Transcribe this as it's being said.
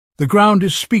The ground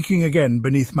is speaking again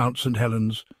beneath Mount Saint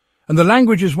Helens, and the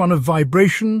language is one of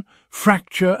vibration,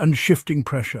 fracture and shifting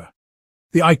pressure.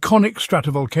 The iconic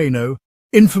stratovolcano,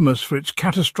 infamous for its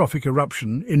catastrophic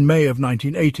eruption in May of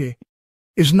 1980,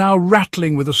 is now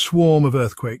rattling with a swarm of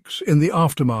earthquakes in the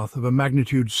aftermath of a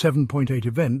magnitude 7.8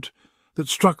 event that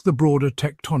struck the broader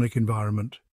tectonic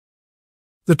environment.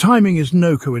 The timing is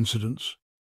no coincidence.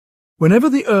 Whenever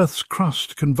the Earth's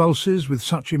crust convulses with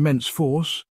such immense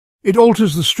force, it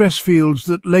alters the stress fields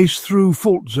that lace through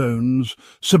fault zones,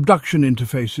 subduction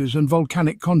interfaces and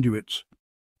volcanic conduits.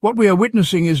 What we are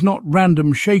witnessing is not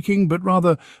random shaking, but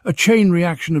rather a chain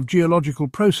reaction of geological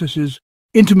processes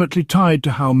intimately tied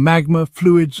to how magma,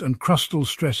 fluids and crustal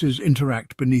stresses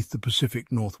interact beneath the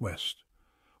Pacific Northwest.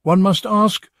 One must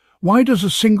ask, why does a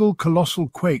single colossal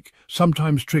quake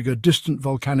sometimes trigger distant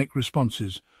volcanic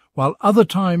responses, while other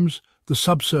times the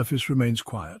subsurface remains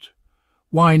quiet?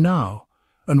 Why now?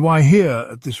 And why here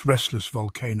at this restless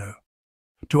volcano?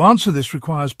 To answer this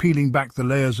requires peeling back the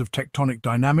layers of tectonic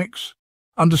dynamics,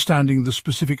 understanding the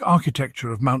specific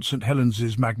architecture of Mount Saint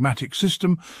Helens' magmatic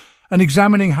system, and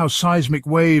examining how seismic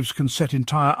waves can set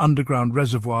entire underground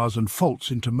reservoirs and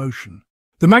faults into motion.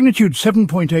 The magnitude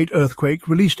 7.8 earthquake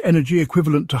released energy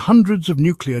equivalent to hundreds of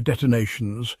nuclear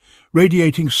detonations,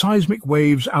 radiating seismic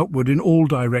waves outward in all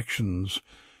directions.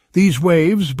 These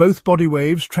waves, both body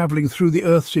waves travelling through the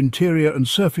Earth's interior and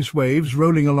surface waves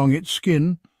rolling along its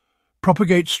skin,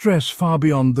 propagate stress far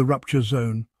beyond the rupture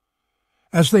zone.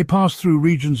 As they pass through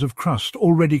regions of crust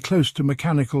already close to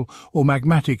mechanical or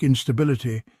magmatic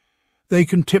instability, they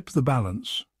can tip the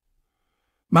balance.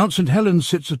 Mount Saint Helens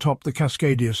sits atop the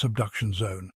Cascadia subduction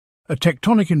zone, a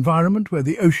tectonic environment where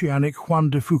the oceanic Juan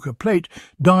de Fuca plate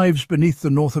dives beneath the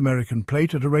North American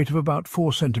plate at a rate of about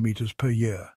 4 centimeters per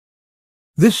year.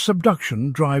 This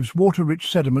subduction drives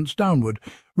water-rich sediments downward,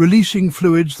 releasing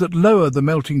fluids that lower the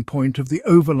melting point of the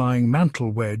overlying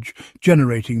mantle wedge,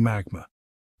 generating magma.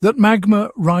 That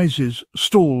magma rises,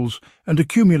 stalls, and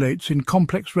accumulates in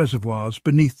complex reservoirs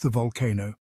beneath the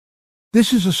volcano.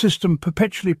 This is a system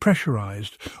perpetually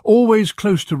pressurized, always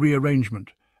close to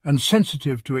rearrangement, and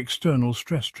sensitive to external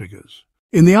stress triggers.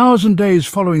 In the hours and days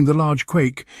following the large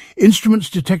quake, instruments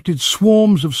detected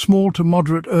swarms of small to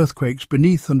moderate earthquakes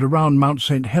beneath and around Mount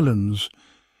Saint Helens.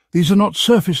 These are not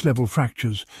surface-level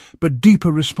fractures, but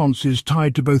deeper responses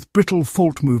tied to both brittle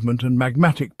fault movement and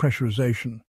magmatic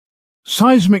pressurization.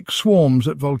 Seismic swarms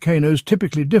at volcanoes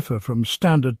typically differ from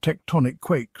standard tectonic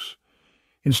quakes.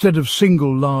 Instead of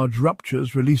single large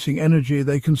ruptures releasing energy,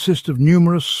 they consist of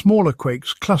numerous smaller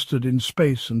quakes clustered in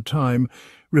space and time,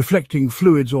 reflecting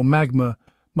fluids or magma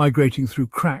migrating through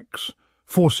cracks,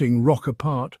 forcing rock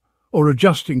apart, or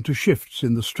adjusting to shifts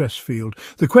in the stress field.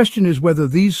 The question is whether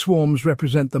these swarms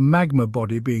represent the magma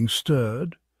body being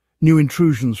stirred, new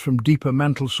intrusions from deeper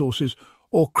mantle sources,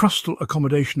 or crustal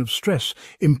accommodation of stress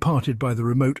imparted by the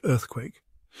remote earthquake.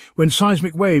 When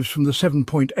seismic waves from the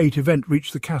 7.8 event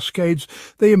reach the Cascades,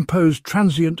 they impose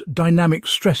transient dynamic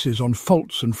stresses on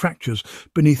faults and fractures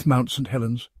beneath Mount Saint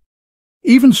Helens.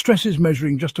 Even stresses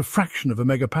measuring just a fraction of a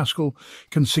megapascal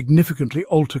can significantly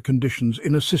alter conditions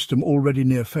in a system already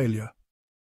near failure.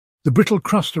 The brittle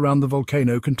crust around the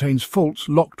volcano contains faults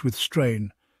locked with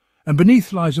strain, and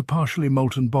beneath lies a partially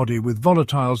molten body with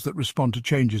volatiles that respond to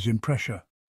changes in pressure.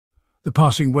 The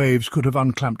passing waves could have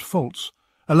unclamped faults,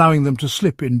 allowing them to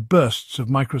slip in bursts of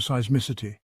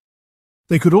microseismicity.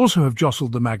 They could also have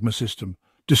jostled the magma system,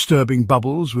 disturbing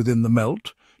bubbles within the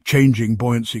melt, changing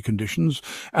buoyancy conditions,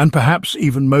 and perhaps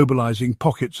even mobilizing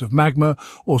pockets of magma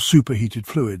or superheated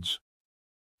fluids.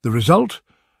 The result?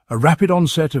 A rapid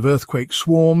onset of earthquake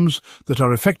swarms that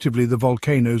are effectively the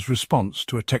volcano's response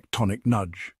to a tectonic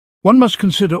nudge. One must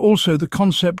consider also the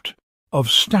concept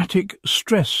of static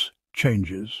stress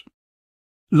changes.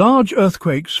 Large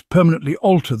earthquakes permanently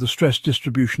alter the stress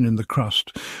distribution in the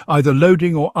crust, either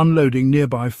loading or unloading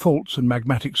nearby faults and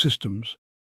magmatic systems.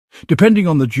 Depending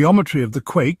on the geometry of the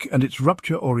quake and its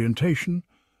rupture orientation,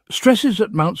 stresses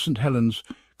at Mount Saint Helens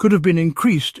could have been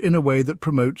increased in a way that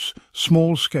promotes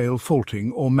small-scale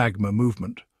faulting or magma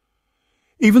movement.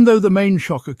 Even though the main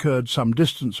shock occurred some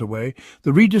distance away,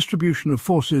 the redistribution of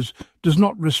forces does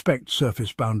not respect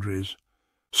surface boundaries.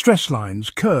 Stress lines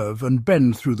curve and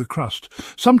bend through the crust,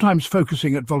 sometimes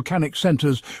focusing at volcanic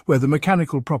centres where the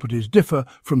mechanical properties differ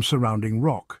from surrounding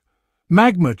rock.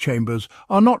 Magma chambers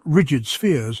are not rigid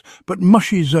spheres, but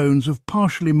mushy zones of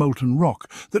partially molten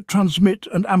rock that transmit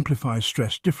and amplify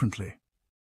stress differently.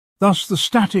 Thus, the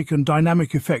static and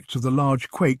dynamic effects of the large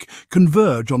quake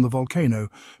converge on the volcano,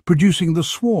 producing the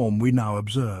swarm we now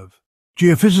observe.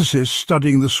 Geophysicists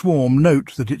studying the swarm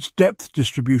note that its depth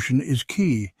distribution is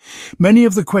key. Many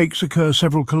of the quakes occur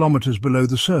several kilometers below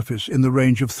the surface in the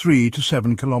range of 3 to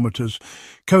 7 kilometers,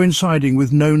 coinciding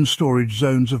with known storage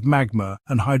zones of magma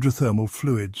and hydrothermal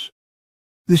fluids.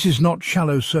 This is not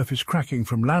shallow surface cracking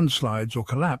from landslides or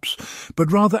collapse,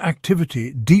 but rather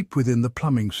activity deep within the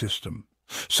plumbing system.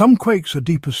 Some quakes are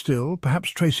deeper still, perhaps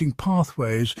tracing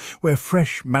pathways where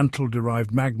fresh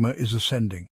mantle-derived magma is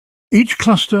ascending. Each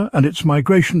cluster and its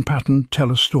migration pattern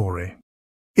tell a story.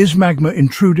 Is magma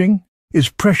intruding? Is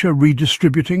pressure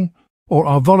redistributing? Or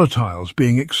are volatiles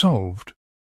being exsolved?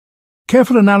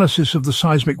 Careful analysis of the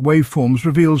seismic waveforms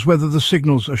reveals whether the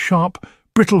signals are sharp,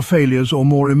 brittle failures or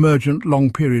more emergent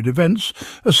long-period events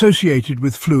associated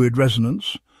with fluid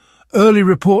resonance. Early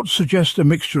reports suggest a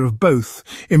mixture of both,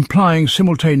 implying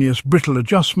simultaneous brittle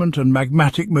adjustment and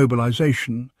magmatic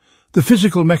mobilization. The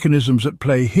physical mechanisms at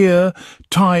play here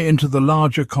tie into the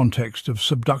larger context of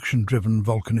subduction-driven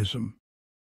volcanism.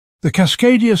 The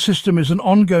Cascadia system is an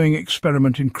ongoing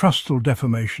experiment in crustal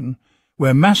deformation,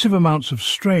 where massive amounts of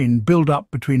strain build up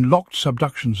between locked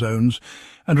subduction zones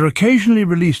and are occasionally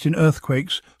released in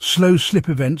earthquakes, slow slip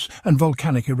events and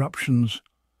volcanic eruptions.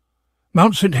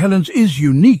 Mount Saint Helens is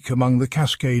unique among the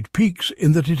Cascade peaks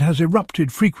in that it has erupted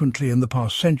frequently in the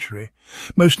past century,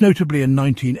 most notably in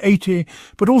 1980,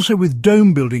 but also with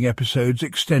dome-building episodes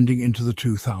extending into the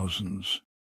 2000s.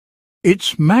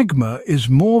 Its magma is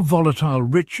more volatile,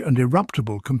 rich and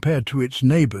eruptible compared to its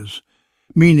neighbours,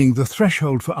 meaning the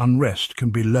threshold for unrest can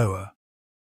be lower.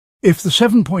 If the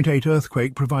 7.8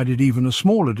 earthquake provided even a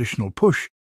small additional push,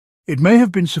 it may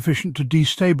have been sufficient to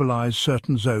destabilize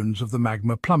certain zones of the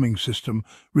magma plumbing system,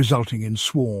 resulting in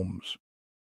swarms.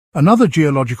 Another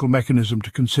geological mechanism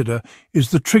to consider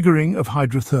is the triggering of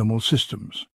hydrothermal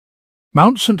systems.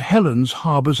 Mount Saint Helens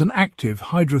harbours an active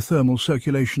hydrothermal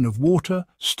circulation of water,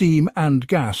 steam and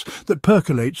gas that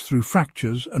percolates through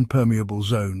fractures and permeable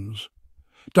zones.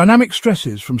 Dynamic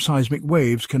stresses from seismic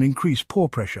waves can increase pore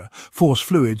pressure, force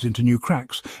fluids into new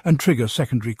cracks and trigger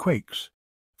secondary quakes.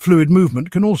 Fluid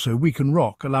movement can also weaken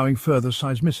rock, allowing further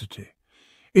seismicity.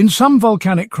 In some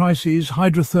volcanic crises,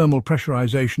 hydrothermal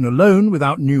pressurization alone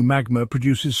without new magma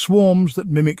produces swarms that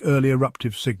mimic early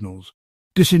eruptive signals.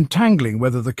 Disentangling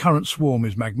whether the current swarm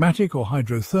is magmatic or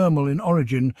hydrothermal in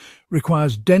origin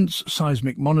requires dense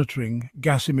seismic monitoring,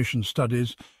 gas emission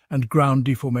studies, and ground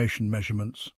deformation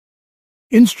measurements.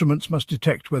 Instruments must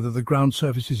detect whether the ground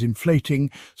surface is inflating,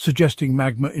 suggesting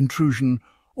magma intrusion,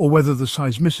 or whether the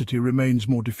seismicity remains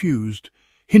more diffused,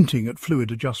 hinting at fluid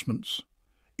adjustments.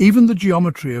 Even the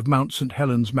geometry of Mount Saint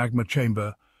Helens magma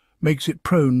chamber makes it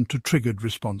prone to triggered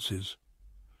responses.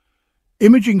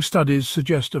 Imaging studies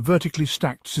suggest a vertically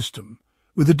stacked system,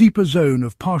 with a deeper zone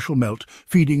of partial melt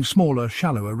feeding smaller,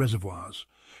 shallower reservoirs.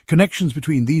 Connections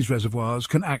between these reservoirs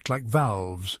can act like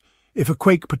valves. If a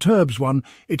quake perturbs one,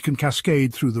 it can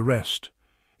cascade through the rest.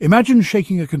 Imagine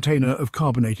shaking a container of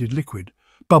carbonated liquid.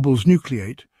 Bubbles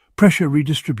nucleate, pressure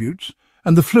redistributes,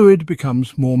 and the fluid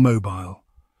becomes more mobile.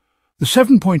 The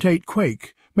 7.8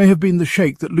 quake may have been the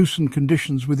shake that loosened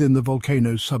conditions within the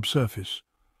volcano's subsurface.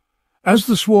 As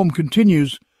the swarm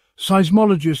continues,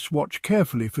 seismologists watch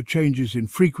carefully for changes in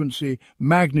frequency,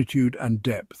 magnitude, and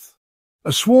depth.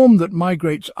 A swarm that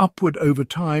migrates upward over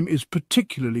time is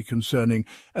particularly concerning,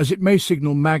 as it may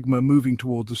signal magma moving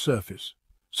toward the surface.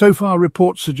 So far,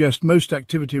 reports suggest most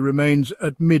activity remains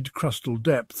at mid-crustal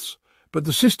depths, but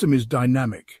the system is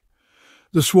dynamic.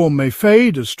 The swarm may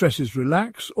fade as stresses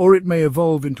relax, or it may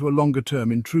evolve into a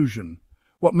longer-term intrusion.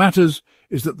 What matters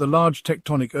is that the large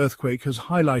tectonic earthquake has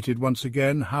highlighted once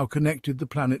again how connected the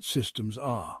planet's systems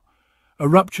are. A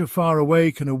rupture far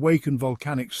away can awaken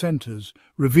volcanic centres,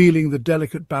 revealing the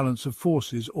delicate balance of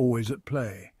forces always at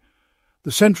play.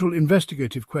 The central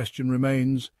investigative question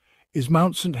remains: is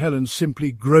Mount Saint Helens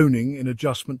simply groaning in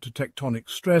adjustment to tectonic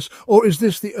stress, or is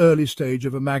this the early stage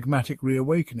of a magmatic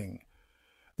reawakening?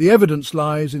 The evidence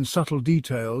lies in subtle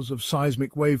details of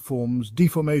seismic waveforms,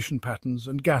 deformation patterns,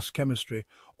 and gas chemistry,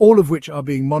 all of which are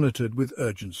being monitored with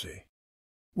urgency.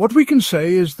 What we can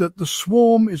say is that the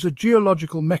swarm is a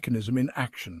geological mechanism in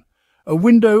action, a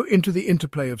window into the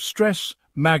interplay of stress,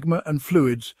 magma, and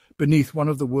fluids beneath one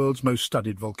of the world's most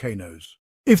studied volcanoes.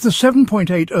 If the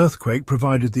 7.8 earthquake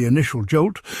provided the initial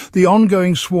jolt, the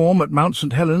ongoing swarm at Mount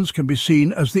Saint Helens can be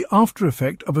seen as the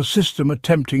after-effect of a system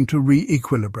attempting to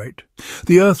re-equilibrate.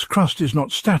 The Earth's crust is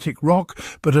not static rock,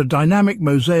 but a dynamic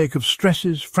mosaic of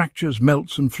stresses, fractures,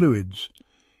 melts and fluids.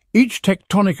 Each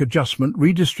tectonic adjustment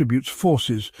redistributes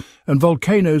forces, and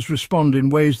volcanoes respond in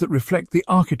ways that reflect the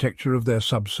architecture of their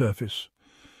subsurface.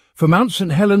 For Mount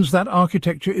Saint Helens, that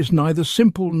architecture is neither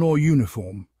simple nor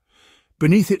uniform.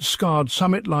 Beneath its scarred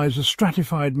summit lies a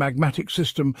stratified magmatic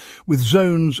system with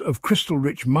zones of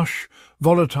crystal-rich mush,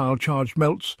 volatile charged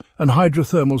melts, and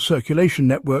hydrothermal circulation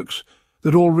networks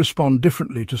that all respond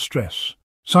differently to stress.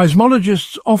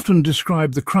 Seismologists often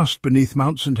describe the crust beneath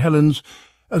Mount Saint Helens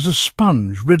as a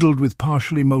sponge riddled with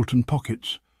partially molten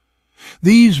pockets.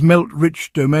 These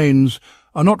melt-rich domains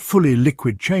are not fully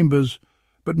liquid chambers,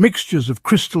 but mixtures of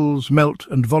crystals, melt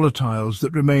and volatiles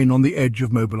that remain on the edge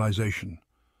of mobilization.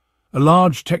 A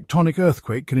large tectonic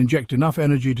earthquake can inject enough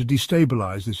energy to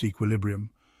destabilize this equilibrium.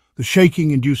 The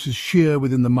shaking induces shear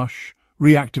within the mush,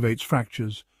 reactivates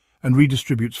fractures, and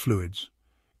redistributes fluids.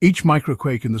 Each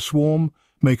microquake in the swarm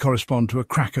may correspond to a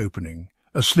crack opening,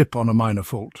 a slip on a minor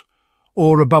fault,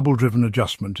 or a bubble-driven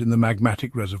adjustment in the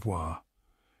magmatic reservoir.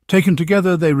 Taken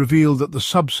together, they reveal that the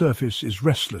subsurface is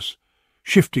restless,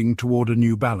 shifting toward a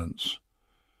new balance.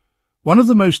 One of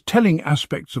the most telling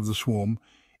aspects of the swarm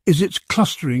is its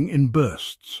clustering in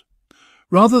bursts.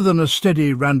 Rather than a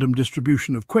steady random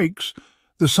distribution of quakes,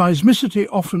 the seismicity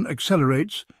often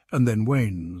accelerates and then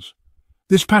wanes.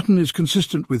 This pattern is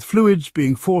consistent with fluids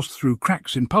being forced through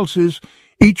cracks in pulses,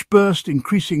 each burst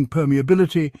increasing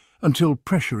permeability until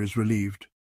pressure is relieved.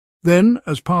 Then,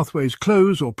 as pathways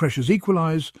close or pressures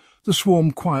equalize, the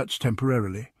swarm quiets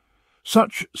temporarily.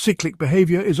 Such cyclic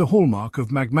behavior is a hallmark of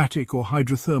magmatic or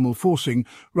hydrothermal forcing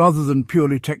rather than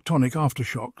purely tectonic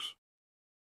aftershocks.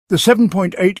 The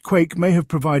 7.8 quake may have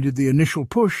provided the initial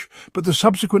push, but the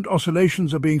subsequent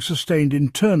oscillations are being sustained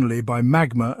internally by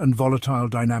magma and volatile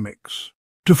dynamics.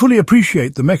 To fully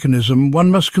appreciate the mechanism,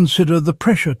 one must consider the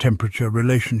pressure-temperature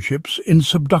relationships in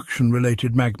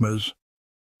subduction-related magmas.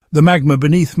 The magma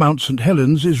beneath Mount Saint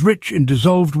Helens is rich in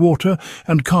dissolved water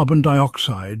and carbon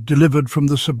dioxide delivered from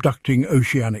the subducting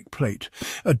oceanic plate.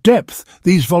 At depth,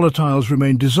 these volatiles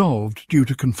remain dissolved due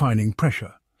to confining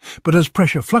pressure. But as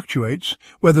pressure fluctuates,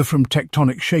 whether from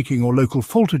tectonic shaking or local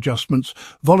fault adjustments,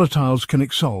 volatiles can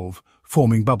exsolve,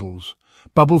 forming bubbles.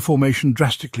 Bubble formation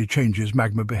drastically changes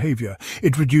magma behavior.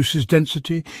 It reduces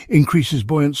density, increases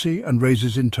buoyancy, and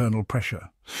raises internal pressure.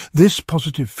 This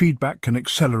positive feedback can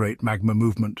accelerate magma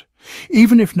movement.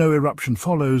 Even if no eruption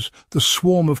follows, the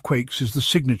swarm of quakes is the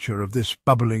signature of this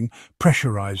bubbling,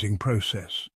 pressurizing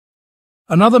process.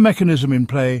 Another mechanism in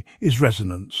play is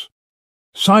resonance.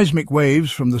 Seismic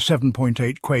waves from the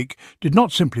 7.8 quake did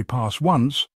not simply pass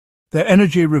once. Their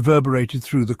energy reverberated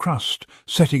through the crust,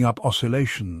 setting up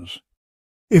oscillations.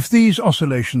 If these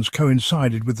oscillations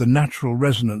coincided with the natural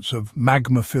resonance of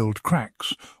magma-filled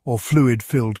cracks or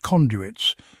fluid-filled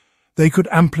conduits, they could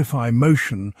amplify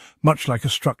motion much like a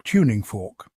struck tuning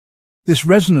fork. This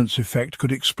resonance effect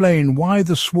could explain why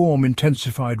the swarm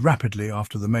intensified rapidly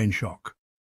after the main shock.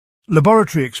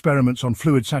 Laboratory experiments on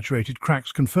fluid-saturated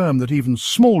cracks confirm that even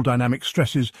small dynamic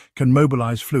stresses can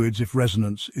mobilize fluids if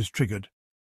resonance is triggered.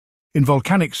 In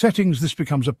volcanic settings, this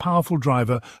becomes a powerful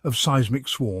driver of seismic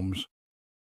swarms.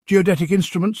 Geodetic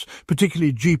instruments,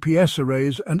 particularly GPS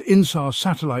arrays and INSAR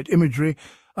satellite imagery,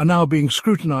 are now being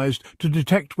scrutinized to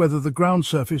detect whether the ground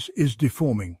surface is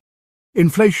deforming.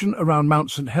 Inflation around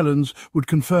Mount Saint Helens would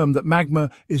confirm that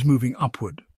magma is moving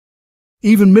upward.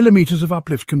 Even millimeters of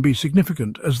uplift can be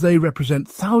significant, as they represent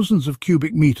thousands of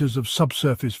cubic meters of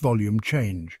subsurface volume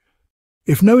change.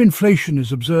 If no inflation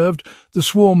is observed, the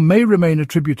swarm may remain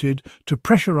attributed to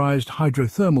pressurized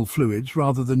hydrothermal fluids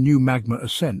rather than new magma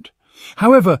ascent.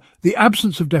 However, the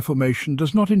absence of deformation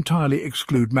does not entirely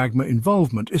exclude magma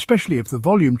involvement, especially if the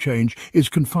volume change is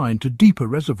confined to deeper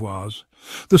reservoirs.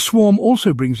 The swarm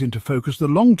also brings into focus the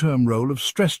long-term role of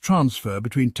stress transfer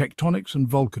between tectonics and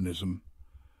volcanism.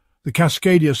 The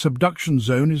Cascadia subduction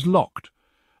zone is locked,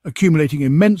 accumulating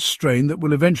immense strain that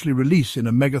will eventually release in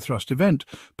a megathrust event,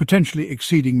 potentially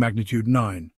exceeding magnitude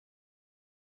 9.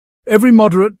 Every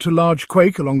moderate to large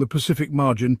quake along the Pacific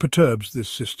margin perturbs this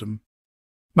system.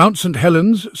 Mount Saint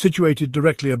Helens, situated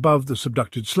directly above the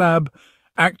subducted slab,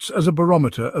 acts as a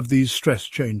barometer of these stress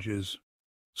changes.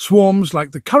 Swarms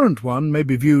like the current one may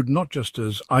be viewed not just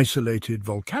as isolated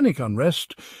volcanic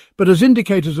unrest, but as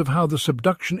indicators of how the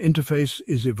subduction interface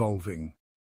is evolving.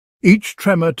 Each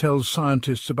tremor tells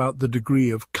scientists about the degree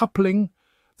of coupling,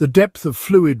 the depth of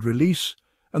fluid release,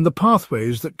 and the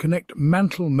pathways that connect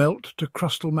mantle melt to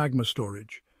crustal magma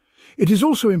storage. It is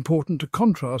also important to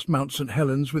contrast Mount Saint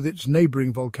Helens with its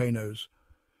neighbouring volcanoes.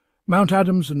 Mount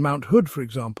Adams and Mount Hood, for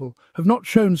example, have not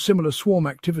shown similar swarm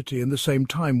activity in the same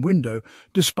time window,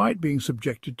 despite being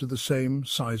subjected to the same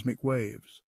seismic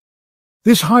waves.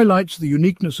 This highlights the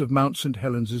uniqueness of Mount Saint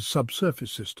Helens'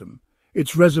 subsurface system.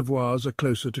 Its reservoirs are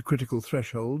closer to critical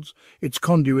thresholds, its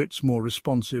conduits more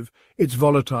responsive, its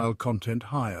volatile content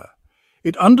higher.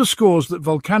 It underscores that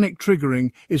volcanic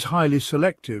triggering is highly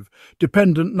selective,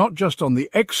 dependent not just on the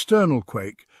external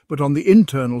quake, but on the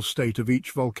internal state of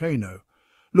each volcano.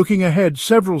 Looking ahead,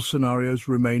 several scenarios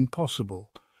remain possible.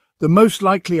 The most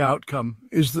likely outcome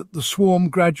is that the swarm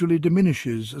gradually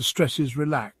diminishes as stresses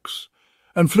relax,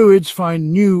 and fluids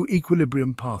find new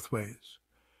equilibrium pathways.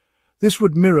 This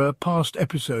would mirror past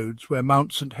episodes where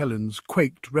Mount Saint Helens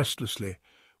quaked restlessly,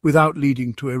 without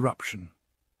leading to eruption.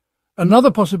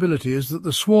 Another possibility is that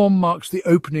the swarm marks the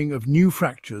opening of new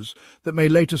fractures that may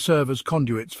later serve as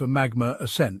conduits for magma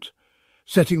ascent,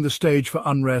 setting the stage for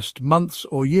unrest months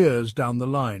or years down the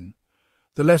line.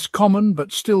 The less common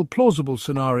but still plausible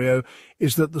scenario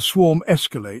is that the swarm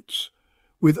escalates,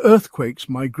 with earthquakes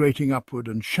migrating upward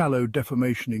and shallow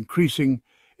deformation increasing,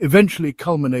 eventually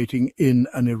culminating in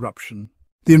an eruption.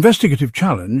 The investigative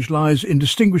challenge lies in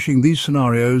distinguishing these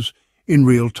scenarios in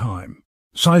real time.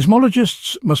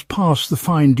 Seismologists must parse the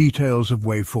fine details of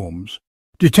waveforms,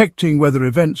 detecting whether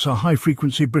events are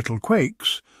high-frequency brittle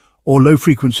quakes or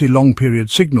low-frequency long-period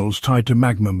signals tied to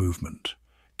magma movement.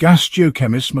 Gas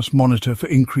geochemists must monitor for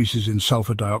increases in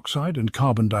sulfur dioxide and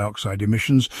carbon dioxide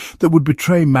emissions that would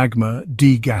betray magma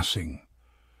degassing.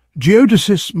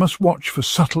 Geodesists must watch for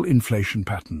subtle inflation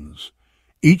patterns.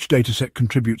 Each dataset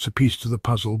contributes a piece to the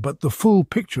puzzle, but the full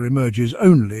picture emerges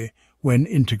only when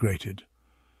integrated.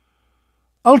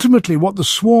 Ultimately, what the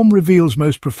swarm reveals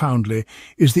most profoundly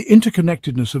is the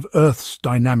interconnectedness of Earth's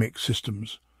dynamic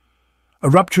systems. A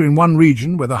rupture in one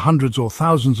region, whether hundreds or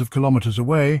thousands of kilometers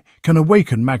away, can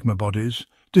awaken magma bodies,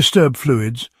 disturb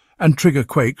fluids, and trigger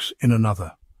quakes in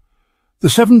another. The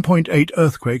 7.8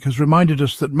 earthquake has reminded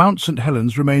us that Mount Saint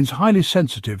Helens remains highly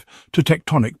sensitive to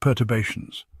tectonic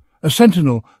perturbations, a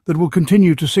sentinel that will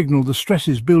continue to signal the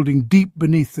stresses building deep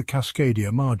beneath the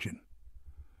Cascadia margin.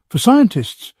 For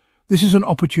scientists, this is an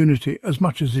opportunity as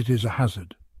much as it is a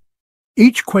hazard.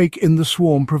 Each quake in the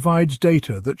swarm provides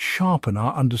data that sharpen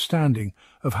our understanding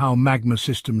of how magma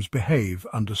systems behave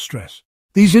under stress.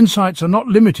 These insights are not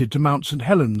limited to Mount Saint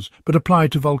Helens, but apply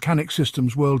to volcanic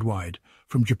systems worldwide,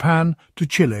 from Japan to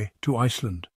Chile to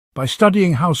Iceland. By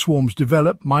studying how swarms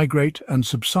develop, migrate, and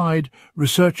subside,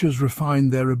 researchers refine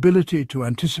their ability to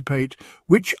anticipate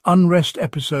which unrest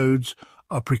episodes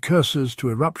are precursors to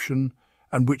eruption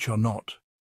and which are not.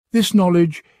 This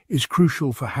knowledge is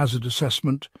crucial for hazard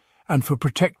assessment and for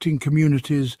protecting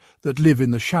communities that live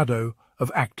in the shadow of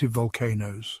active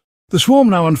volcanoes. The swarm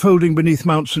now unfolding beneath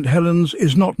Mount Saint Helens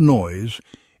is not noise.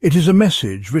 It is a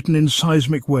message written in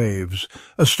seismic waves,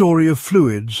 a story of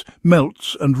fluids,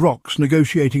 melts and rocks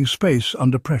negotiating space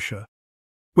under pressure.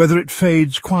 Whether it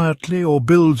fades quietly or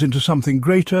builds into something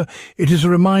greater, it is a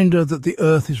reminder that the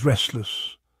Earth is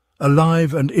restless,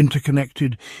 alive and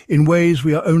interconnected in ways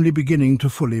we are only beginning to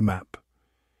fully map.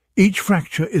 Each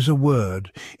fracture is a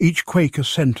word, each quake a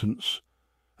sentence,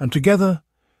 and together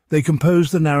they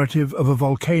compose the narrative of a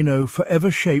volcano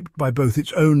forever shaped by both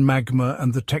its own magma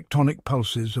and the tectonic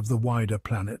pulses of the wider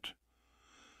planet.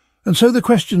 And so the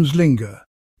questions linger.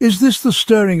 Is this the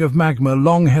stirring of magma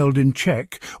long held in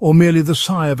check, or merely the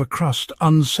sigh of a crust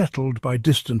unsettled by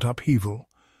distant upheaval?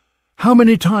 How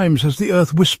many times has the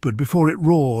Earth whispered before it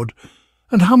roared,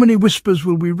 and how many whispers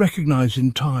will we recognize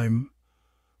in time?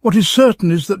 What is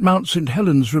certain is that Mount Saint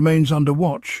Helens remains under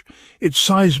watch, its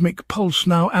seismic pulse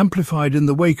now amplified in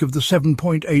the wake of the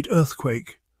 7.8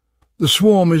 earthquake. The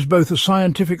swarm is both a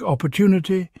scientific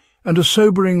opportunity and a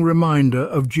sobering reminder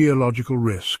of geological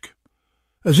risk.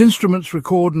 As instruments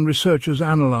record and researchers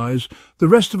analyze, the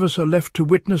rest of us are left to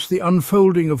witness the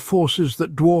unfolding of forces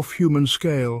that dwarf human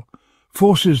scale,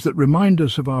 forces that remind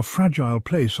us of our fragile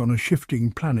place on a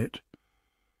shifting planet.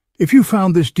 If you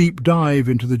found this deep dive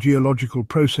into the geological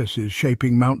processes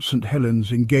shaping Mount Saint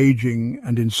Helens engaging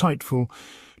and insightful,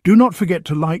 do not forget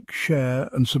to like, share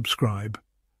and subscribe.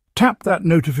 Tap that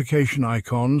notification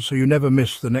icon so you never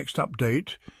miss the next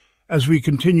update as we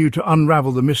continue to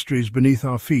unravel the mysteries beneath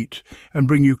our feet and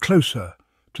bring you closer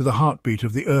to the heartbeat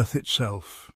of the Earth itself.